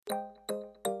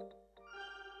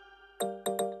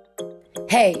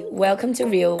Hey, welcome to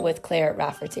Real with Claire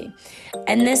Rafferty.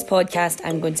 In this podcast,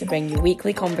 I'm going to bring you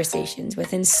weekly conversations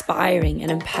with inspiring and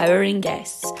empowering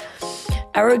guests.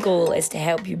 Our goal is to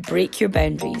help you break your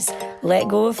boundaries, let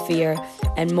go of fear,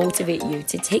 and motivate you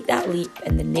to take that leap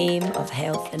in the name of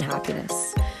health and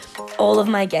happiness. All of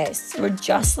my guests were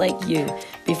just like you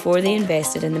before they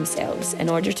invested in themselves in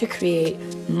order to create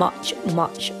much,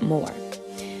 much more.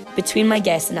 Between my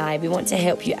guests and I, we want to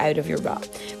help you out of your rut.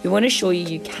 We want to show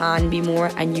you can be more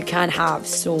and you can have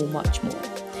so much more.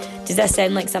 Does that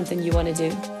sound like something you want to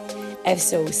do? If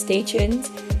so, stay tuned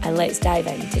and let's dive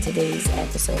into today's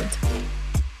episode.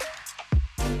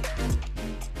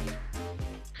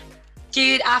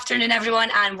 Good afternoon,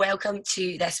 everyone, and welcome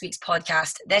to this week's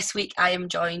podcast. This week, I am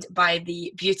joined by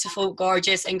the beautiful,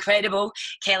 gorgeous, incredible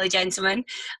Kelly Gentleman.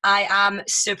 I am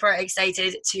super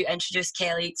excited to introduce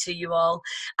Kelly to you all.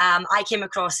 I came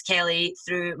across Kelly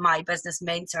through my business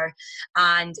mentor,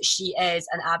 and she is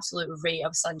an absolute ray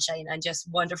of sunshine and just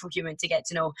wonderful human to get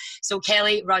to know. So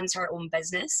Kelly runs her own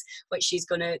business, which she's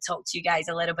going to talk to you guys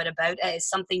a little bit about. It is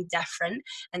something different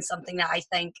and something that I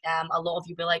think a lot of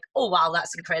you will be like, oh, wow,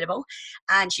 that's incredible.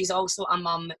 And she's also a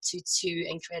mum to two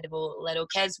incredible little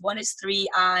kids. One is 3,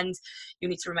 and you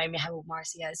need to remind me how old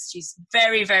Marcy is. She's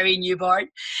very, very newborn.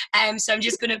 So I'm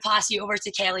just going to pass you over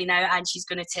to Kelly now, and she's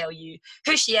going to tell you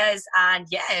who she is and,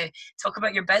 talk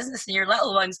about your business and your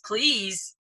little ones,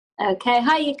 please. Okay,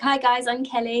 hi guys, I'm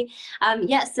Kelly.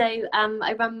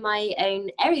 I run my own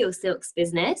aerial silks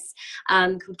business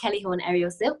called Kelly Horn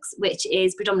Aerial Silks, which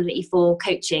is predominantly for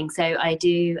coaching. So I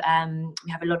do,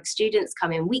 we have a lot of students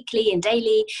come in weekly and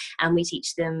daily, and we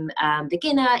teach them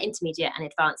beginner, intermediate and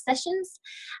advanced sessions.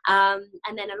 And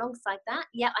then alongside that,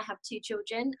 I have 2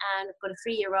 children, and I've got a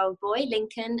 3-year-old boy,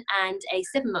 Lincoln, and a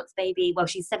 7-month baby. Well,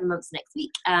 she's 7 months next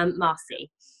week, Marcy.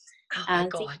 Oh my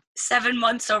God, 7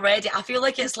 months already. I feel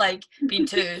like it's like been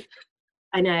 2.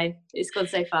 I know, it's gone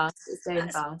so fast. It's going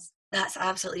fast. That's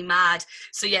absolutely mad.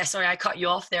 So sorry, I cut you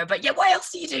off there. But what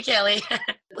else do you do, Kelly?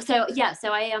 So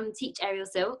I teach aerial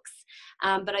silks,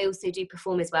 but I also do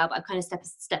perform as well. But I've kind of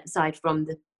step aside from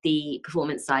the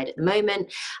performance side at the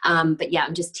moment. I'm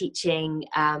just teaching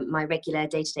my regular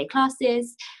day-to-day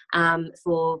classes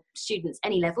for students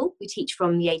any level. We teach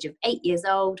from the age of 8 years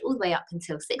old all the way up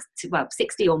until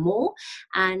 60 or more.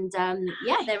 And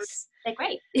they're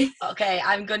great. Okay,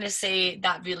 I'm going to say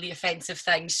that really offensive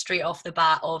thing straight off the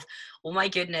bat of, oh my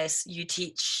goodness, you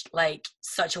teach like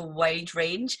such a wide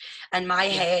range. In my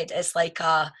head, it's like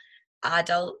a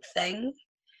adult thing,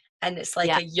 and it's like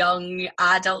a young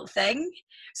adult thing.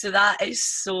 So that is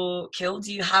so cool.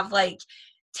 Do you have like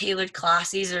tailored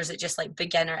classes, or is it just like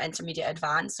beginner, intermediate,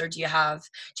 advanced, or do you have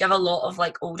a lot of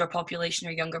like older population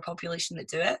or younger population that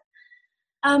do it?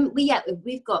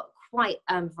 We've got quite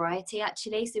variety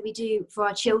actually. So we do, for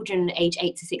our children age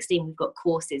 8 to 16, we've got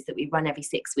courses that we run every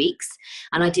 6 weeks,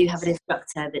 and I do have an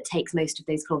instructor that takes most of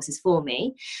those courses for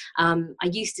me. I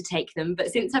used to take them,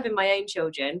 but since having my own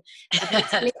children,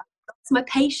 my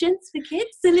patience for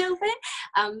kids a little bit,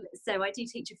 so I do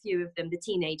teach a few of them, the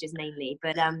teenagers mainly,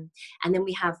 but and then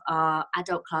we have our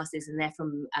adult classes, and they're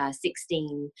from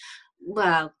 16.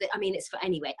 Well, I mean, it's for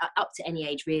up to any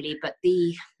age really, but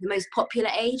the most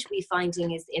popular age we're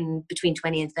finding is in between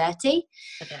 20 and 30.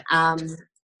 Okay.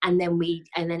 And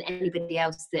then anybody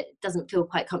else that doesn't feel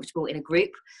quite comfortable in a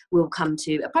group will come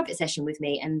to a private session with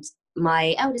me. And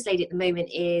my eldest lady at the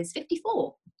moment is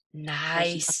 54.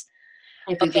 Nice.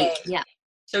 Every week, yeah.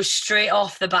 So straight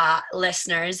off the bat,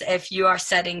 listeners, if you are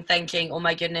sitting thinking, oh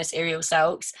my goodness, aerial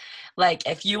silks, like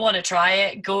if you want to try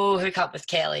it, go hook up with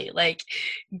Kelly. Like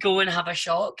go and have a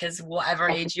shot, because whatever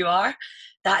age you are,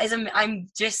 that is,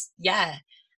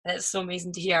 that's so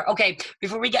amazing to hear. Okay,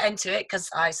 before we get into it, because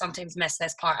I sometimes miss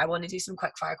this part, I want to do some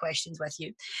quick fire questions with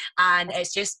you. And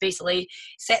it's just basically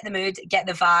set the mood, get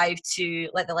the vibe, to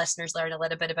let the listeners learn a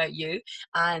little bit about you,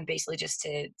 and basically just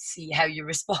to see how you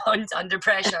respond under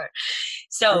pressure.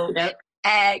 So,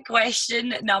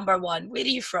 question number 1, where are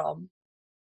you from?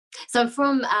 So I'm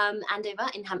from Andover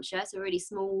in Hampshire, so a really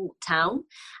small town,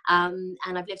 and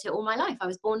I've lived here all my life. I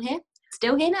was born here.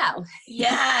 Still here now.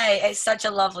 Yeah, it's such a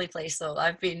lovely place though.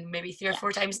 I've been maybe 3 or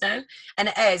 4 times now,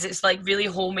 and it's like really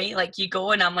homey. Like you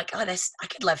go and I'm like, oh, I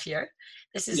could live here.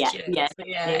 This is cute.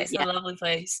 It's a lovely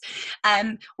place.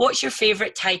 What's your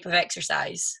favorite type of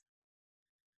exercise?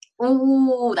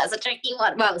 Oh, that's a tricky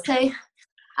one. Well, so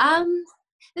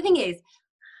the thing is,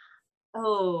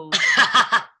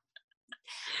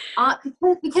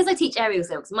 because I teach aerial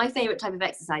silks, my favourite type of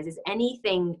exercise is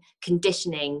anything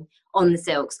conditioning on the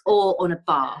silks or on a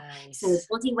bar. Nice. So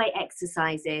body weight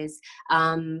exercises,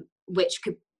 which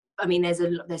could I mean, there's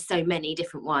so many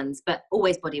different ones, but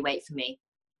always body weight for me.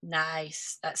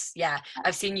 Nice. That's, yeah.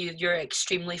 I've seen you're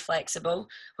extremely flexible,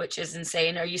 which is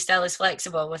insane. Are you still as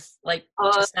flexible with like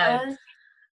Uh, just now?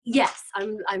 yes,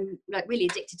 I'm like really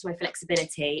addicted to my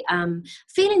flexibility.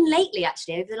 Feeling lately,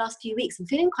 actually, over the last few weeks, I'm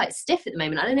feeling quite stiff at the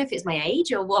moment. I don't know if it's my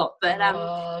age or what, but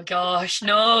Oh gosh,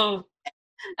 no.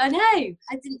 I know.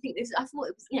 I didn't think this. I thought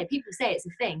it was, people say it's a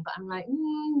thing, but I'm like,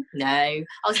 no.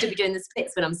 I'll still be doing the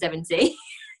splits when I'm 70.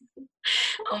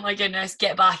 Oh my goodness,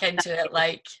 get back into it.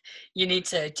 Like, you need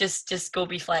to just go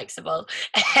be flexible.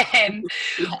 Um,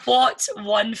 Yeah. what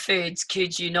one food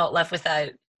could you not live without?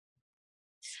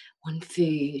 One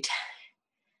food.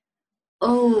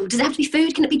 Oh, does it have to be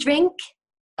food? Can it be drink?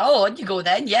 Oh, on you go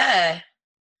then, yeah.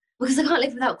 Because I can't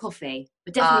live without coffee.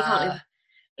 I definitely can't live Uh, without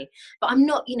coffee. But I'm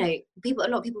not, a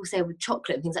lot of people say with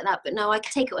chocolate and things like that, but no, I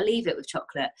can take it or leave it with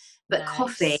chocolate. But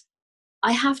coffee, nice.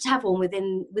 I have to have one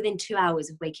within 2 hours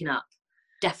of waking up.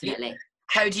 Yeah. Definitely.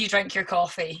 How do you drink your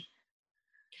coffee?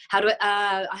 How do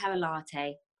I have a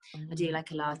latte. I do Mm.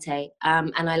 like a latte.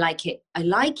 And I like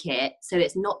it so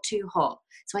it's not too hot.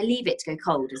 So I leave it to go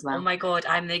cold as Oh well. my god,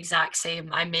 I'm the exact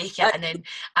same. Uh, I make it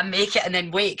and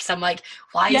then wait because I'm like,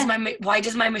 why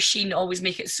does my machine always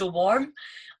make it so warm?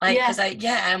 Like, yeah. because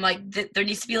I'm like, there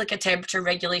needs to be like a temperature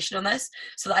regulation on this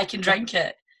so that I can drink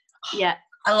it. Yeah.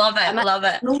 I love it. I'm I love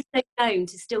it. also known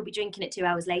to still be drinking it 2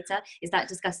 hours later. Is that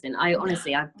disgusting? I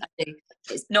honestly, I do.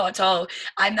 It's, Not at all.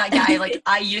 I'm that guy. Like,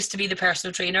 I used to be the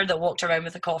personal trainer that walked around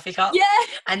with a coffee cup, yeah.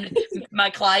 and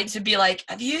my clients would be like,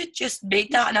 "Have you just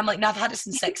made that?" And I'm like, "No, I've had it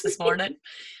since 6 this morning.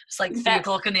 It's like 3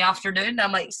 o'clock in the afternoon."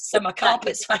 I'm like, "Sit my cup.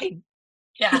 Exactly. It's fine."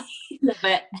 Yeah, Love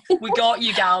it. we got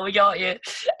you, gal. We got you.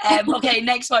 Okay,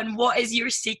 next one. What is your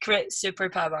secret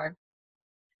superpower?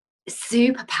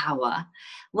 Superpower.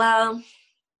 Well,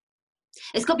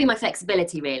 it's got to be my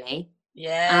flexibility, really.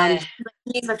 Yeah, I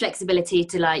use my flexibility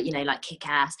to like kick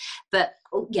ass. But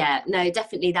yeah, no,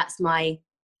 definitely that's my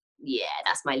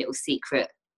little secret.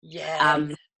 yeah.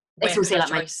 It's Weapon also of like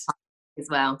my choice. as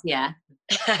well. Yeah.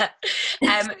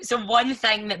 So one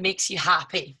thing that makes you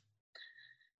happy.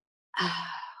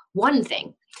 One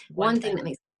thing. One One thing thing. that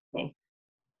makes me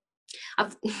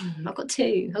happy. I've I've got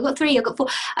two. I've got three. I've got four.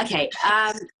 Okay.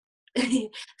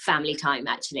 Family time,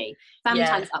 actually. Family Yeah.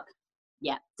 time's up.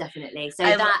 Yeah, definitely. So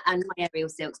I that and my aerial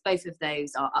silks, both of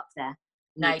those are up there.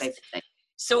 Need Nice. both of those.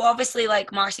 So obviously,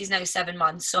 like Marcy's now 7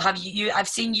 months. So have you? I've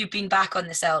seen you been back on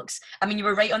the silks. I mean, you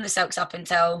were right on the silks up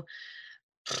until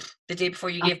the day before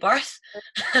you Uh, gave birth.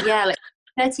 yeah, like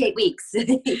 38 weeks.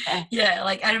 Yeah. Yeah,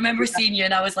 like I remember seeing you,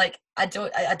 and I was like, I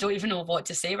don't even know what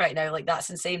to say right now. Like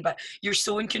that's insane. But you're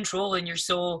so in control, and you're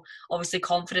so obviously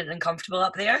confident and comfortable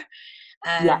up there.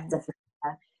 Yeah, Um. definitely.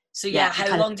 So Yeah, yeah, I'm how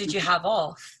kind long did you have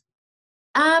off?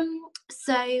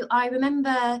 so I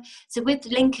remember, so with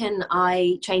Lincoln,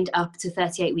 I trained up to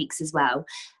 38 weeks as well.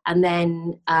 And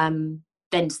then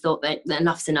just thought that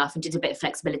enough's enough and did a bit of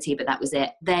flexibility, but that was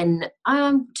it. Then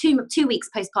 2 weeks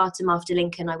postpartum after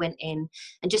Lincoln, I went in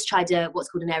and just tried what's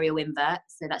called an aerial invert.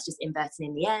 So that's just inverting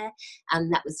in the air.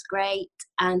 And that was great.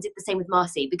 And did the same with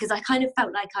Marcy because I kind of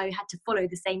felt like I had to follow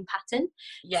the same pattern.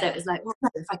 So it Yeah. was like, well, no,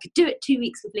 if I could do it 2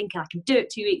 weeks with Lincoln, I can do it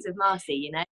 2 weeks with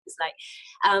Marcy, It's like,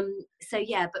 so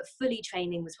yeah, but fully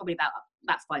training was probably about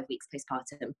 5 weeks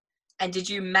postpartum. And did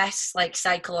you miss, like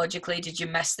psychologically, did you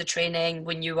miss the training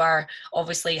when you were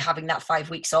obviously having that 5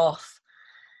 weeks off?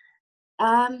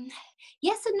 Um,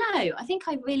 yes and no. I think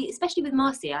I really, especially with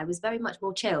Marcy, I was very much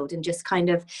more chilled and just kind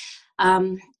of,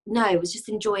 no, I was just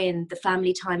enjoying the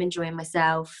family time, enjoying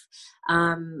myself.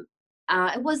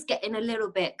 I was getting a little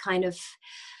bit kind of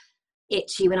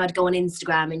itchy when I'd go on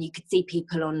Instagram and you could see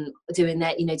people on doing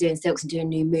that, doing silks and doing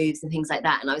new moves and things like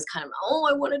that. And I was kind of, oh,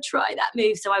 I want to try that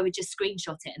move. So I would just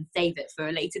screenshot it and save it for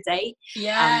a later date.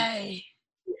 Yay.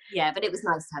 Yeah, but it was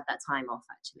nice to have that time off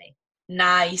actually.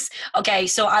 Nice. Okay,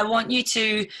 so I want you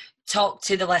to talk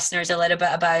to the listeners a little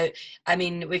bit about, I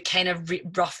mean, we kind of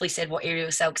roughly said what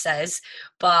aerial silks is,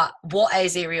 but what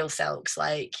is aerial silks?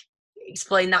 Like,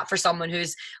 explain that for someone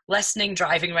who's listening,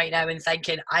 driving right now and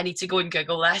thinking, I need to go and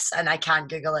Google this and I can't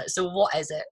Google it. So what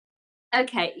is it?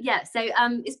 Okay, yeah. So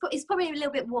it's probably a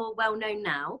little bit more well known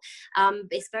now.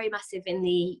 It's very massive in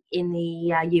the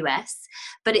US,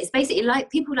 but it's basically like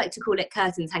people like to call it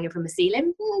curtains hanging from a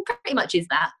ceiling. Pretty much is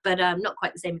that, but not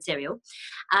quite the same material.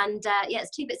 And yeah,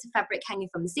 it's 2 bits of fabric hanging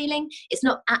from the ceiling. It's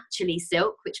not actually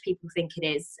silk, which people think it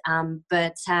is,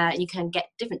 but you can get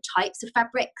different types of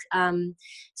fabric.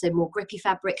 So more grippy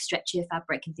fabric, stretchier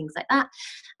fabric, and things like that.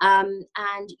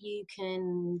 And you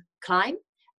can climb.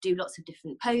 do lots of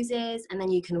different poses, and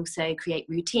then you can also create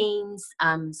routines,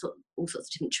 all sorts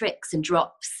of different tricks and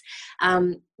drops.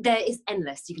 There is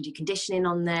endless. You can do conditioning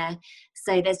on there.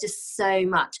 So there's just so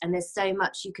much, and there's so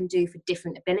much you can do for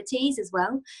different abilities as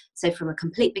well. So from a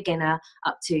complete beginner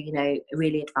up to, you know,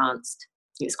 really advanced.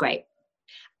 It's great.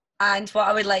 And what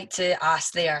I would like to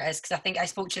ask there is, because I think I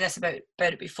spoke to you this about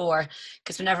it before,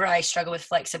 because whenever I struggle with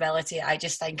flexibility, I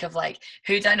just think of like,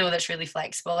 who do I know that's really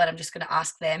flexible? And I'm just going to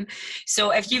ask them. So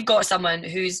if you've got someone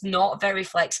who's not very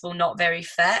flexible, not very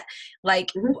fit,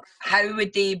 like how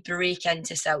would they break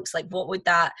into silks? Like what would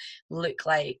that look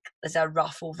like as a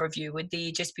rough overview? Would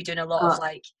they just be doing a lot of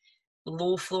like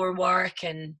low floor work?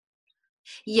 And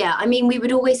yeah, I mean, we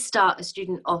would always start a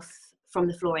student off from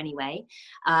the floor anyway.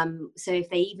 So if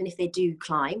they do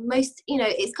climb, most, you know,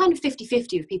 it's kind of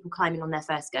 50-50 with people climbing on their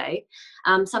first go.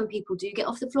 Some people do get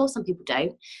off the floor, some people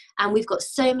don't. And we've got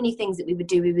so many things that we would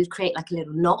do. We would create like a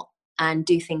little knot and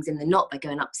do things in the knot by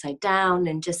going upside down,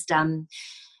 and just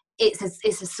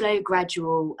it's a slow,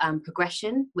 gradual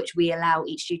progression which we allow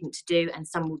each student to do. And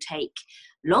some will take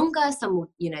longer, some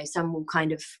will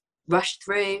kind of rush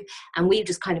through, and we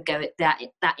just kind of go at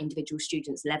that individual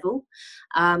student's level.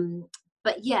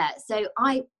 But yeah, so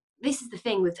this is the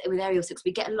thing with aerial silks.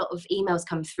 We get a lot of emails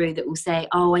come through that will say,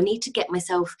 oh, I need to get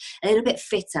myself a little bit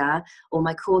fitter or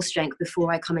my core strength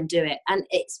before I come and do it. And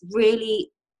it's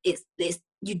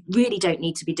you really don't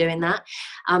need to be doing that.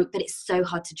 But it's so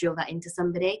hard to drill that into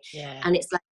somebody. yeah. And it's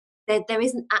like there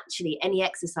isn't actually any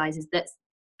exercises that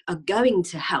are going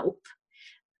to help,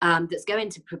 that's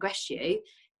going to progress you.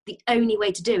 The only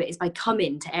way to do it is by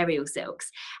coming to aerial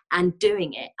silks and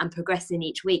doing it and progressing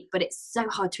each week. But it's so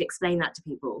hard to explain that to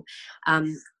people.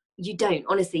 You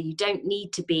don't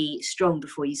need to be strong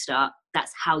before you start.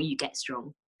 That's how you get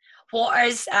strong. What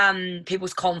is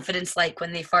people's confidence like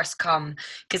when they first come?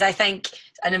 Because I think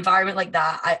an environment like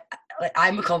that,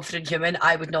 I'm a confident human.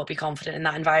 I would not be confident in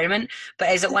that environment.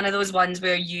 But is it one of those ones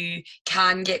where you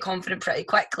can get confident pretty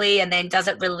quickly, and then does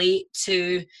it relate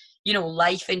to, you know,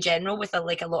 life in general with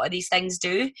like a lot of these things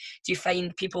do? Do you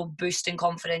find people boosting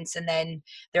confidence and then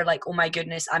they're like, oh my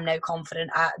goodness, I'm now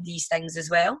confident at these things as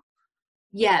well?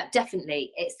 Yeah,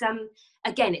 definitely. It's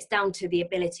again, it's down to the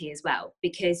ability as well,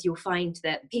 because you'll find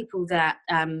that people that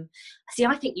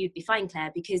I think you'd be fine,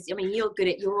 Claire, because I mean you're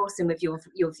awesome with your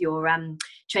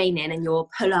training and your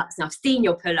pull-ups, and I've seen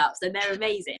your pull-ups and they're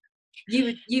amazing.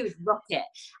 You would rock it.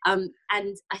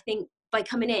 And I think by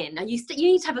coming in, and you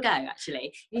need to have a go,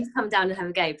 actually. You need to come down and have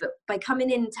a go. But by coming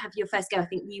in to have your first go, I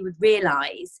think you would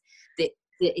realise that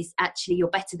it's actually you're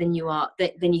better than you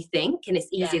think, and it's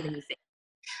easier than you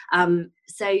think.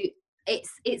 So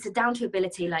it's a down to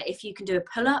ability. Like if you can do a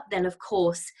pull-up, then of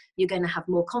course you're going to have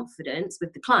more confidence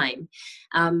with the climb.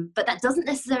 But that doesn't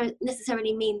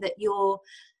necessarily mean that you're,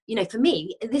 you know, for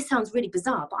me, this sounds really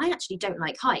bizarre, but I actually don't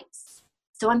like heights.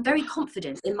 So I'm very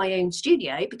confident in my own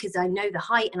studio because I know the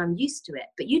height and I'm used to it.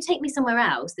 But you take me somewhere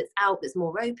else that's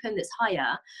more open, that's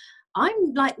higher,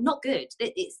 I'm like not good.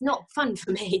 It's not fun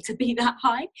for me to be that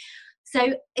high.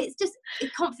 So it's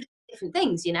confidence in different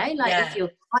things, you know, like if you're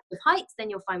fine with heights,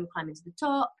 then you're fine with climbing to the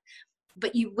top,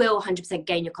 but you will 100%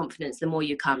 gain your confidence the more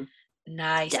you come.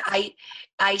 Nice. Yeah.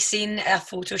 I seen a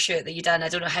photo shoot that you done. I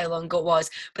don't know how long ago it was,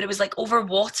 but it was like over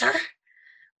water.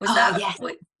 Was that yes.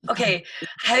 Okay?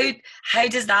 How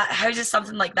does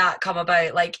something like that come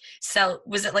about? Like,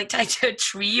 was it like tied to a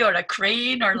tree or a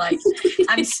crane, or like?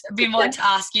 I've been wanting to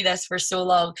ask you this for so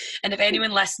long. And if anyone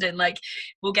listening, like,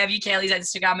 we'll give you Kelly's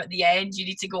Instagram at the end. You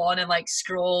need to go on and like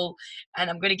scroll, and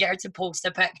I'm going to get her to post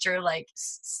a picture like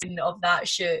of that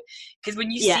shoot, because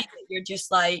when you see it, you're just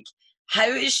like, how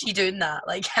is she doing that?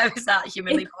 Like, how is that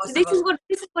humanly possible?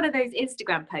 This is one of those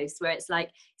Instagram posts where it's like,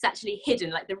 it's actually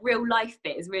hidden, like the real life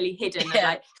bit is really hidden. Yeah.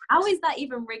 Like, how is that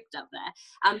even rigged up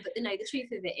there? But no, the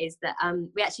truth of it is that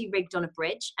we actually rigged on a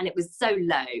bridge, and it was so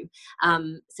low,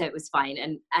 so it was fine.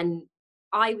 And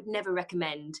I would never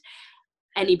recommend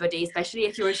anybody, especially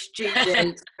if you're a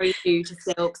student very new to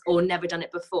silks or never done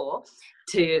it before,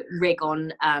 to rig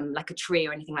on like a tree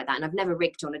or anything like that. And I've never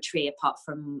rigged on a tree apart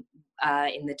from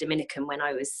in the Dominican when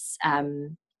I was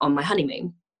on my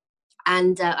honeymoon,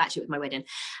 and actually it was my wedding.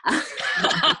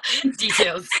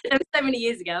 Details. It was so many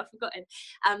years ago, I've forgotten.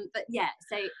 But yeah,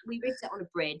 so we rigged it on a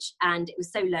bridge, and it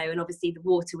was so low, and obviously the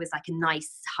water was like a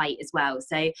nice height as well.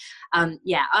 So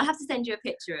yeah, I'll have to send you a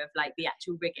picture of like the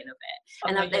actual rigging of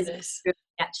it. Oh, and there's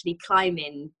actually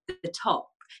climbing the top.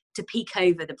 to peek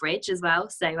over the bridge as well.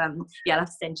 So yeah, I'll have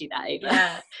to send you that over.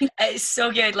 Yeah, it's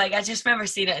so good. Like, I just remember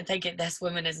seeing it and thinking, this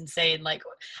woman is insane. Like,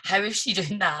 how is she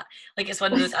doing that? Like, it's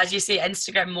one of those, as you say,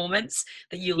 Instagram moments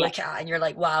that you look at and you're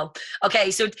like, wow.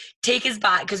 Okay, so take us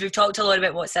back, because we've talked a lot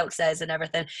about what Silks is and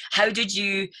everything. How did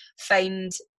you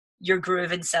find your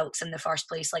groove in Silks in the first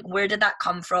place? Like, where did that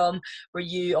come from? Were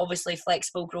you obviously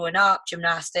flexible growing up,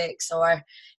 gymnastics, or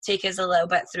take us a little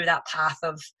bit through that path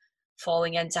of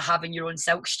falling into having your own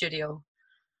Silk studio?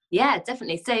 Yeah,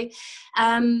 definitely. So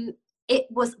it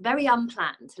was very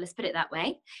unplanned, let's put it that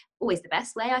way. Always the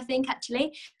best way, I think,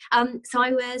 actually. So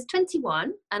I was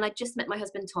 21 and I just met my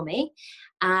husband, Tommy.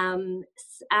 And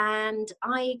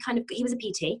he was a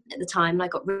PT at the time, and I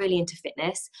got really into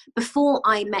fitness. Before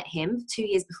I met him, 2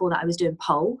 years before that, I was doing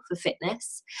pole for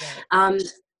fitness. Right.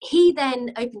 He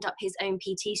then opened up his own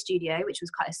PT studio, which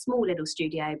was quite a small little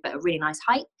studio, but a really nice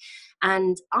height.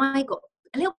 And I got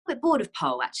a little bit bored of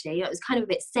pole, actually. It was kind of a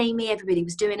bit samey. Everybody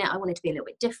was doing it. I wanted to be a little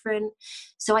bit different.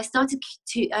 So I started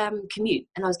to commute,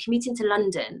 and I was commuting to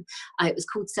London. It was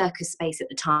called Circus Space at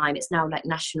the time. It's now like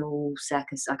National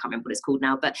Circus. I can't remember what it's called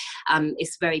now, but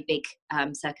it's a very big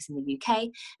circus in the UK.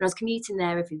 And I was commuting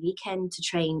there every weekend to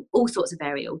train all sorts of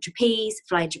aerial: trapeze,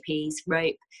 flying trapeze,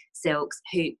 rope, silks,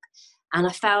 hoop. And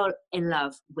I fell in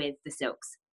love with the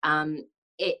silks.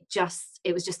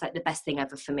 It was just like the best thing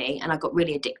ever for me, and I got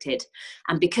really addicted.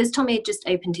 And because Tommy had just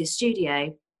opened his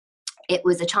studio, it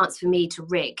was a chance for me to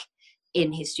rig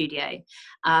in his studio,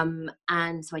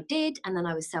 and so I did. And then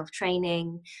I was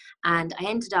self-training, and I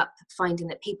ended up finding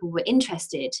that people were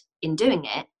interested in doing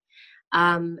it.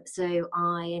 So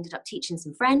I ended up teaching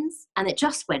some friends, and it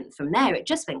just went from there. It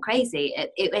just went crazy.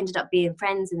 It ended up being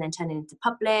friends and then turning into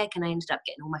public, and I ended up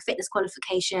getting all my fitness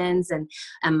qualifications and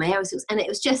my aerosols, and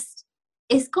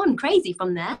it's gone crazy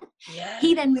from there. Yeah.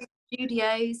 He then moved to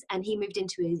studios, and he moved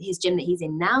into his gym that he's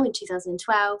in now in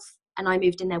 2012, and I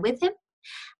moved in there with him,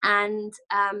 and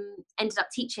ended up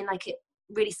teaching like a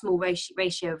really small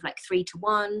ratio of like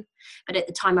 3-1. But at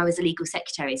the time I was a legal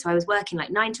secretary, so I was working like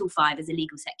 9 till 5 as a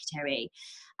legal secretary,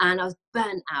 and I was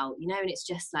burnt out, and it's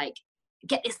just like,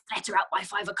 get this letter out by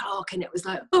 5 o'clock, and it was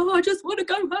like, oh, I just want to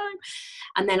go home.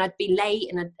 And then I'd be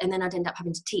late, and then I'd end up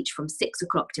having to teach from 6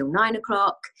 o'clock till 9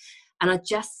 o'clock. And I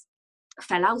just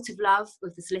fell out of love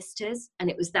with the solicitors. And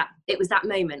it was that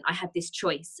moment I had this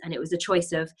choice, and it was a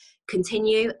choice of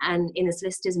continue and in the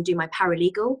solicitors and do my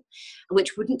paralegal,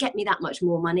 which wouldn't get me that much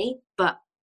more money, but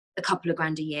a couple of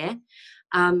grand a year,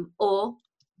 or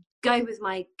go with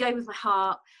my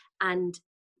heart and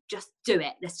just do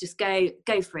it. Let's just go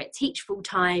for it. Teach full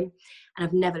time, and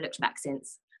I've never looked back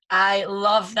since. I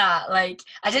love that. Like,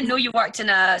 I didn't know you worked in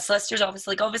a solicitor's office.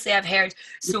 Like, obviously I've heard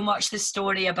so much the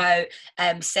story about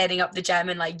setting up the gym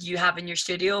and like you having your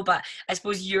studio, but I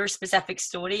suppose your specific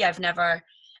story, I've never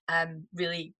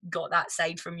really got that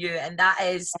side from you, and that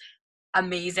is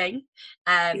amazing.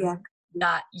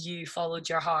 That you followed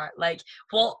your heart. Like,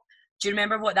 what do you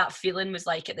remember what that feeling was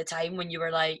like at the time when you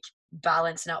were like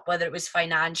balancing up, whether it was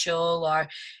financial or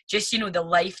just, the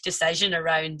life decision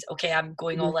around, okay, I'm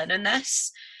going all in on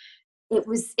this? It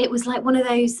was like one of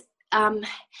those,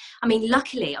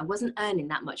 luckily I wasn't earning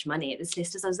that much money at the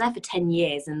solicitors. I was there for 10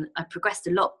 years and I progressed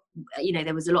a lot.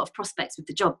 There was a lot of prospects with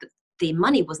the job, but the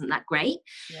money wasn't that great.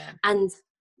 Yeah. And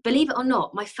believe it or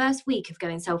not, my first week of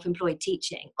going self-employed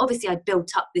teaching, obviously I'd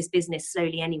built up this business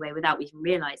slowly anyway without even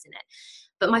realizing it.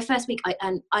 But my first week, I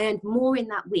earned more in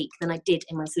that week than I did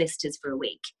in my solicitors for a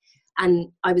week. And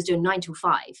I was doing 9 till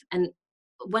 5. And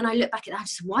when I look back at that,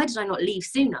 why did I not leave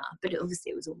sooner? But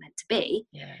obviously it was all meant to be.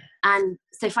 Yeah. And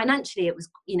so financially it was,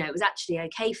 it was actually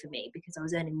okay for me because I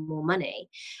was earning more money.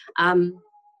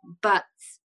 But,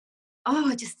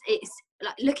 it's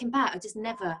like looking back, I just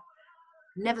never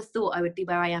thought I would be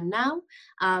where I am now.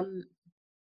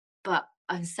 But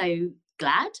I'm so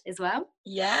glad as well.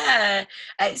 Yeah,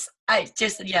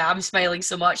 I'm smiling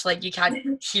so much. Like, you can't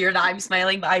hear that I'm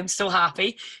smiling, but I'm so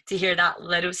happy to hear that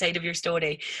little side of your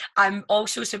story. I'm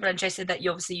also super interested that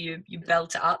you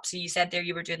built it up. So you said there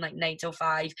you were doing like 9 till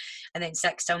 5 and then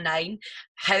 6 till 9.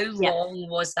 How long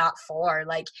was that for?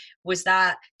 Like,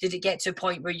 did it get to a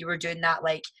point where you were doing that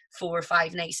like 4 or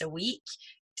 5 nights a week?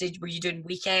 Were you doing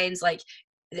weekends? Like,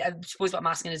 I suppose what I'm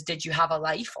asking is, did you have a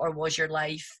life, or was your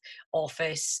life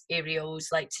office, aerials,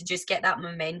 like to just get that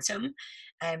momentum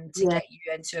to get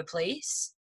you into a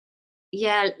place?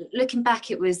 Yeah, looking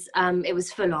back, it was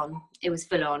full on. It was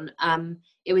full on.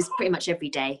 It was pretty much every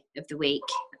day of the week.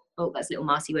 Oh, that's little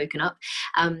Marcy woken up.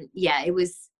 It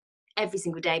was every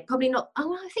single day. Probably not. Oh,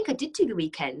 well, I think I did do the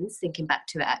weekends, thinking back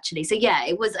to it actually. So yeah,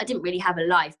 it was, I didn't really have a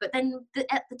life, but then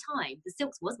at the time, the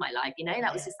silks was my life, you know,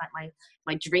 that was just like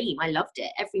my dream. I loved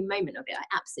it. Every moment of it,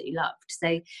 I absolutely loved.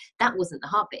 So that wasn't the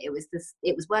hard bit. It was this,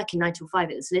 it was working 9 till 5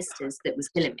 at the solicitors that was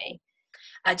killing me.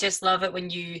 I just love it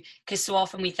when you, because so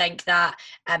often we think that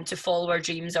to follow our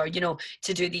dreams, or, you know,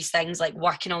 to do these things like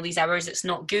working all these hours, it's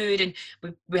not good. And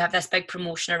we have this big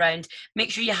promotion around, make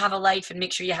sure you have a life and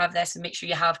make sure you have this and make sure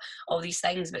you have all these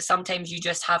things. But sometimes you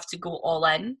just have to go all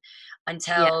in Yeah,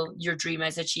 until your dream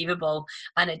is achievable.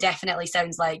 And it definitely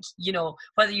sounds like, you know,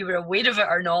 whether you were aware of it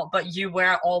or not, but you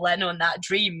were all in on that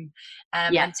dream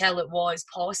yeah, until it was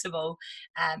possible.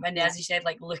 And yeah, as you said,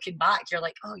 like looking back, you're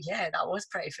like, oh yeah, that was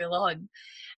pretty full on.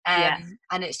 yeah,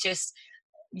 And it's just,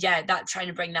 yeah, that trying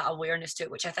to bring that awareness to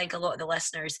it, which I think a lot of the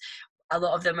listeners, a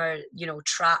lot of them are, you know,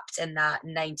 trapped in that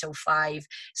 9 till 5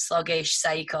 sluggish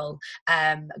cycle.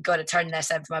 Got to turn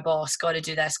this in for my boss, got to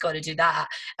do this, got to do that.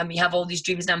 And we have all these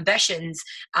dreams and ambitions,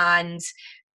 and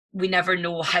we never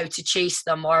know how to chase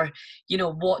them, or, you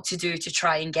know, what to do to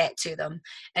try and get to them.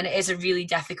 And it is a really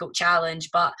difficult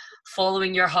challenge, but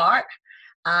following your heart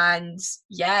and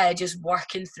yeah, just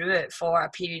working through it for a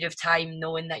period of time,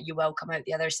 knowing that you will come out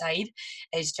the other side,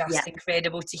 is yeah. just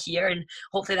incredible to hear. And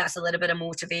hopefully that's a little bit of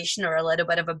motivation or a little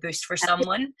bit of a boost for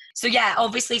someone. So yeah,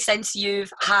 obviously since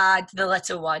you've had the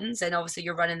little ones and obviously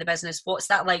you're running the business, what's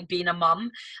that like being a mum,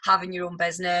 having your own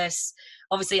business?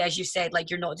 Obviously, as you said,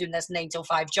 like you're not doing this 9 till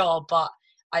 5 job, but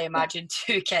I imagine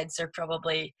 2 kids are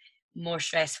probably more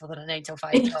stressful than a 9 till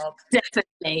 5 job.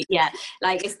 Definitely, yeah.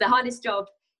 Like it's the hardest job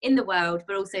in the world,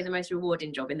 but also the most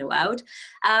rewarding job in the world.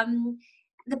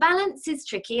 The balance is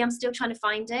tricky. I'm still trying to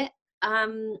find it.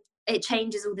 It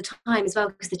changes all the time as well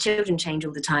because the children change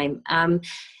all the time.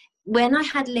 When I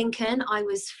had Lincoln, I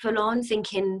was full on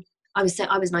thinking. I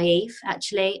was naive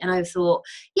actually, and I thought,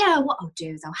 yeah, what I'll do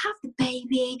is I'll have the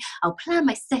baby, I'll plan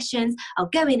my sessions, I'll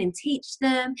go in and teach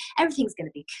them, everything's going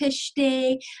to be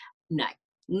cushy.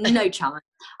 No chance.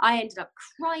 I ended up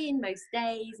crying most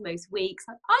days, most weeks.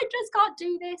 Like, I just can't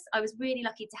do this. I was really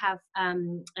lucky to have,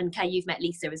 and Kay, you've met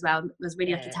Lisa as well. I was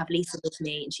really lucky to have Lisa with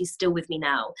me, and she's still with me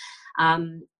now.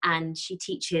 And she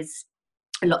teaches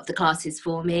a lot of the classes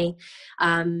for me.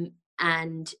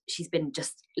 And she's been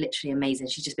just literally amazing.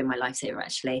 She's just been my lifesaver,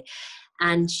 actually.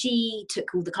 And she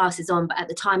took all the classes on, but at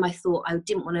the time I thought I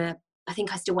didn't want to, I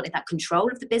think I still wanted that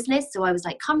control of the business. So I was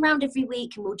like, come round every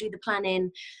week and we'll do the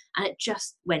planning. And it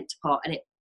just went to pot, and it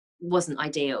wasn't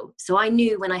ideal. So I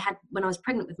knew when I was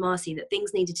pregnant with Marcy that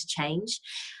things needed to change.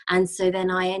 And so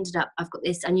then I ended up, I've got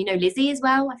this, and you know Lizzie as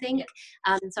well, I think.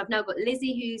 So I've now got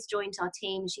Lizzie who's joined our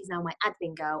team. She's now my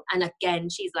admin girl. And again,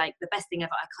 she's like the best thing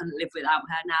ever. I couldn't live without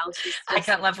her now. I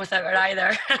can't live without her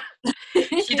either.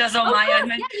 She does all my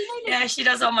admin. Yeah, she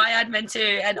does all my admin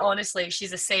too. And honestly,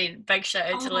 she's a saint. Big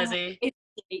shout out to Lizzie.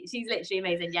 She's literally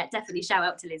amazing. Yeah, definitely shout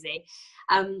out to Lizzie.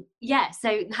 Yeah,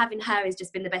 so having her has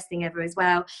just been the best thing ever as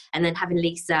well. And then having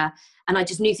Lisa, and I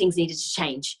just knew things needed to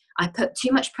change. I put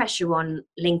too much pressure on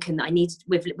Lincoln that I needed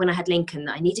when I had Lincoln,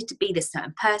 that I needed to be this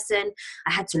certain person.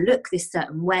 I had to look this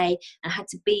certain way. I had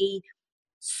to be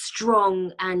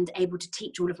strong and able to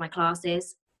teach all of my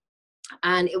classes.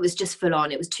 And it was just full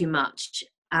on. It was too much.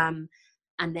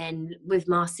 And then with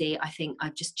Marcy, I think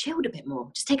I've just chilled a bit more,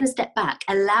 just taken a step back,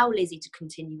 allow Lizzie to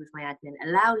continue with my admin,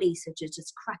 allow Lisa to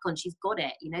just crack on. She's got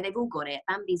it. You know, they've all got it.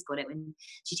 Bambi's got it when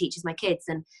she teaches my kids,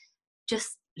 and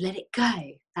just let it go.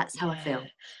 That's how I feel.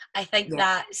 I think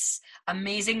that's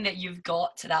amazing that you've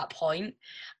got to that point.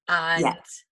 And Yeah.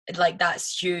 like,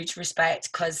 that's huge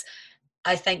respect, because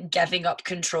I think giving up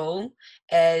control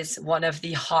is one of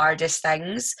the hardest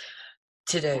things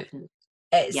to do. Definitely.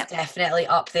 It's definitely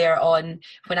up there on,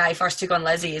 when I first took on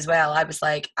Lizzie as well, I was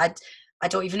like, I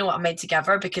don't even know what I'm meant to give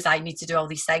her, because I need to do all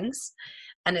these things.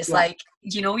 And it's like,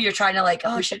 you know, you're trying to like,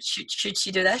 oh, should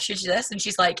she do this? Should she do this? And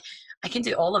she's like, I can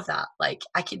do all of that. Like,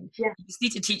 I can, you just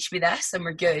need to teach me this and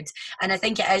we're good. And I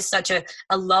think it is such a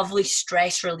lovely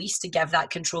stress release to give that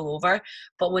control over.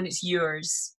 But when it's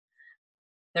yours,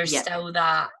 there's still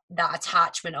that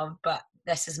attachment of, but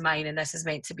this is mine and this is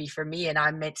meant to be for me, and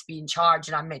I'm meant to be in charge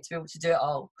and I'm meant to be able to do it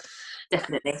all.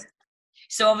 Definitely.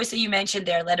 So obviously you mentioned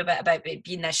there a little bit about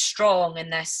being this strong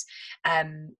and this,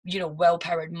 you know,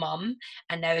 well-powered mum,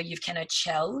 and now you've kind of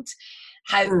chilled.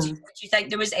 How do you think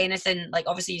there was anything, like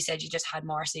obviously you said you just had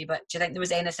Marcy, but do you think there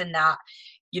was anything that,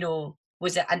 you know,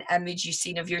 was it an image you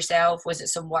seen of yourself? Was it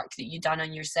some work that you done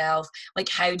on yourself? Like,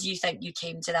 how do you think you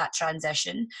came to that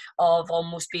transition of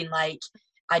almost being like,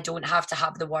 I don't have to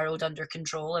have the world under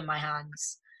control in my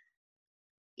hands?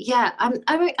 Yeah,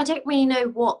 I don't really know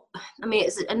what. I mean,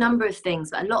 it's a number of things,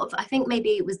 but a lot of, I think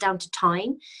maybe it was down to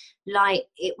time. Like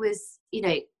it was,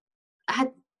 I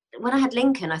had when I had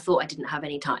Lincoln, I thought I didn't have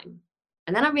any time,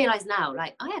 and then I realised now,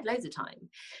 like I had loads of time,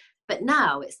 but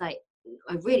now it's like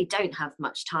I really don't have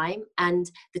much time, and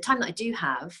the time that I do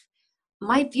have,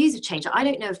 my views have changed. I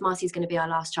don't know if Marcy's going to be our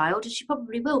last child, and she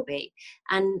probably will be.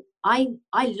 And I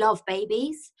love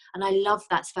babies, and I love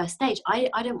that first stage. I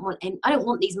don't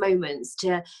want these moments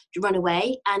to run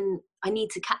away, and I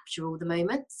need to capture all the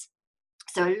moments.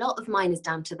 So a lot of mine is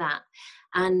down to that.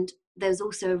 And there's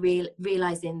also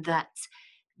realizing that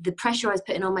the pressure I was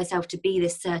putting on myself to be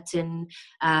this certain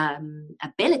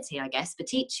ability, I guess, for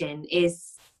teaching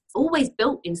is always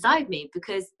built inside me,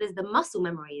 because there's the muscle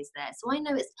memory is there. So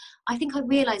I think I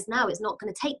realize now it's not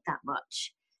going to take that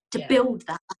much to build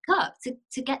that back up,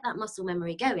 to get that muscle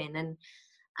memory going.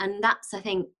 And that's, I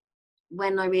think,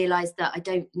 when I realized that I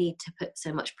don't need to put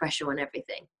so much pressure on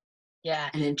everything. Yeah,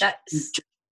 and that's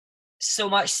so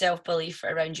much self-belief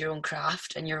around your own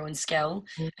craft and your own skill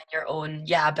and your own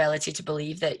ability to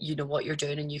believe that you know what you're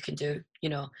doing and you can do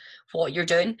what you're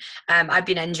doing. I've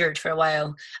been injured for a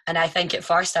while, and I think at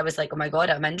first I was like, oh my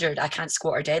god, I'm injured, I can't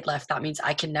squat or deadlift, that means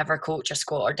I can never coach a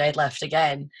squat or deadlift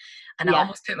again. And I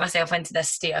almost put myself into this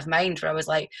state of mind where I was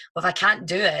like, well, if I can't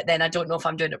do it, then I don't know if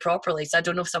I'm doing it properly, so I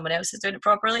don't know if someone else is doing it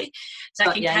properly.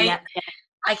 So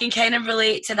I can kind of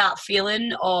relate to that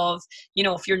feeling of,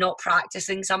 if you're not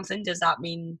practicing something, does that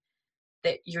mean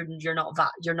that you're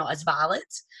not as valid?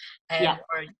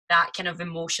 Or that kind of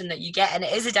emotion that you get. And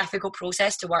it is a difficult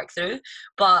process to work through.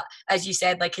 But as you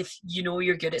said, like if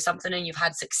you're good at something and you've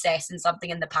had success in something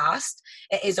in the past,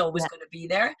 it is always going to be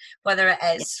there, whether it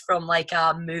is from like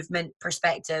a movement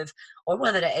perspective or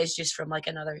whether it is just from like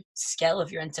another skill,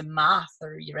 if you're into math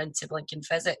or you're into blinking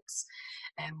physics.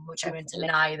 Which I'm into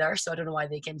neither, so I don't know why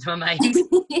they came to my mind.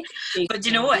 But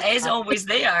it is always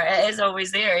there. It is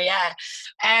always there, yeah.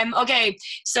 Okay,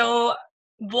 so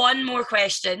one more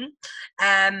question.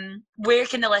 Where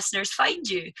can the listeners find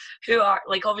you? Who are,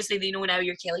 like, obviously they know now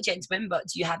you're Kelly Gentleman, but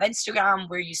do you have Instagram?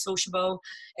 Where are you sociable?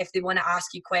 If they want to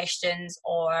ask you questions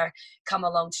or come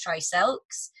along to try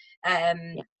silks,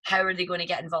 how are they going to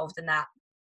get involved in that?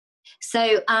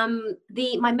 So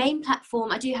my main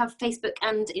platform, I do have Facebook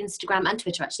and Instagram and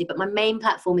Twitter actually, but my main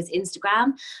platform is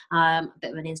Instagram. A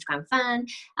bit of an Instagram fan.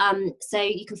 So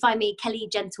you can find me Kelly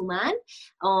Gentleman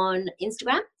on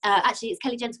Instagram. Actually, it's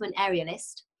Kelly Gentleman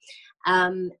Aerialist.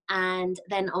 And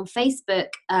then on Facebook,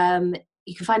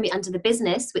 you can find me under the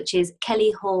business, which is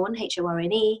Kelly Horne,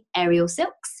 Horne, Aerial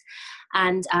Silks.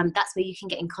 And that's where you can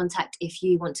get in contact if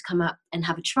you want to come up and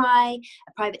have a try,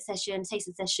 a private session,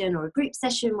 tasting session, or a group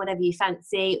session, whatever you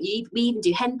fancy. We even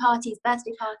do hen parties,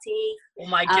 birthday parties. Oh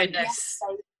my goodness.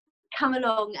 So come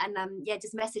along and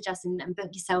just message us and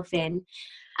book yourself in.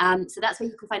 So that's where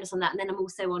you can find us on that. And then I'm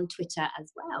also on Twitter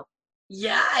as well.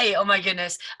 Yeah, oh my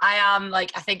goodness. I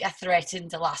think I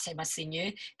threatened the last time I seen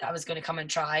you that I was going to come and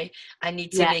try. I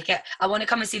need to make it. I want to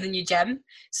come and see the new gym,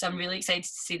 so I'm really excited to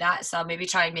see that. So I'll maybe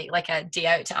try and make like a day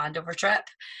out to Andover trip,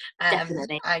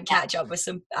 Definitely. And catch up with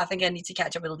some. I think I need to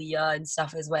catch up with Leah and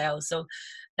stuff as well. So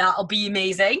that'll be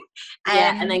amazing.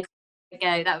 And then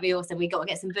go. That would be awesome. We got to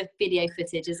get some video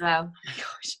footage as well. Oh my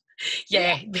gosh.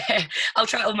 Yeah. I'll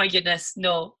try. Oh my goodness.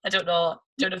 No, I don't know.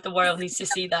 Don't know if the world needs to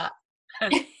see that.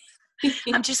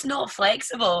 I'm just not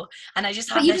flexible, and I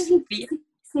just have this fear.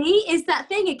 See, it's that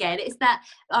thing again. It's that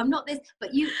I'm not this,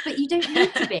 but you don't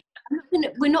need to be.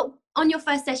 We're not on your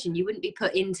first session. You wouldn't be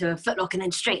put into a footlock and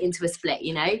then straight into a split.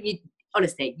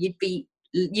 Honestly,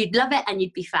 you'd love it and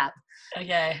you'd be fab.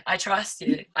 Okay, I trust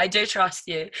you. I do trust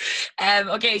you.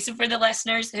 Okay, so for the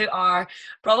listeners who are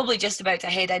probably just about to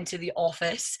head into the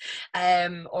office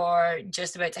or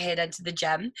just about to head into the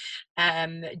gym,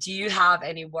 do you have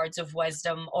any words of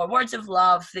wisdom or words of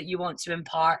love that you want to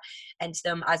impart into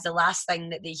them as the last thing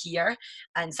that they hear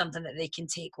and something that they can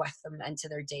take with them into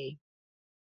their day?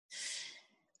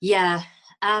 Yeah,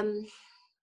 I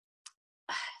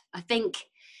think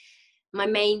my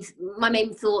main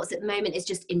thoughts at the moment is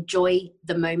just enjoy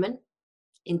the moment,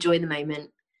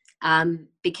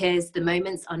 because the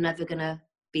moments are never gonna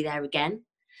be there again.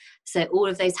 So all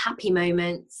of those happy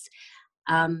moments,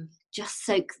 just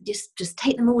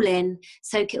take them all in,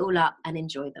 soak it all up, and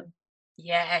enjoy them.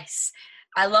 Yes,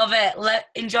 I love it.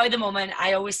 Enjoy the moment.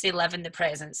 I always say live in the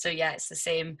present. So yeah, it's the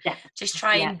same. Yeah. Just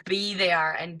try and be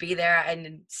there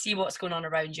and see what's going on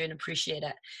around you and appreciate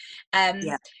it.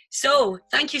 So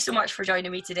thank you so much for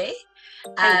joining me today.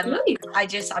 Thank you.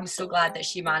 I'm so glad that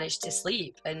she managed to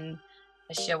sleep and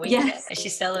Is she awake? Yes. Is she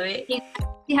still awake?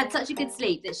 She had such a good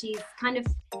sleep that she's kind of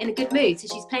in a good mood, so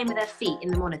she's playing with her feet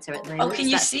in the monitor at the moment. Oh, can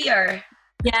you see her?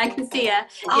 Yeah, I can see her.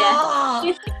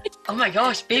 Oh, oh my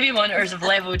gosh, baby monitors have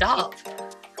leveled up.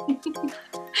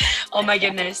 Oh my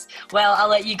goodness. Well, I'll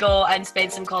let you go and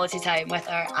spend some quality time with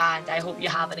her, and I hope you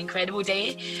have an incredible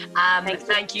day.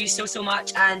 Thank you so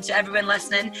much, and to everyone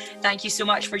listening, thank you so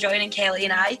much for joining Kelly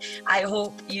and I. I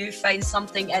hope you find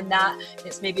something in that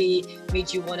that's maybe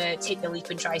made you want to take the leap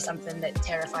and try something that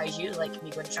terrifies you, like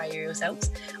me going to try it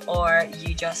yourselves, or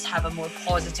you just have a more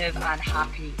positive and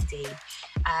happy day.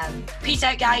 Peace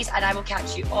out, guys, and I will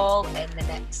catch you all in the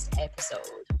next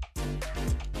episode.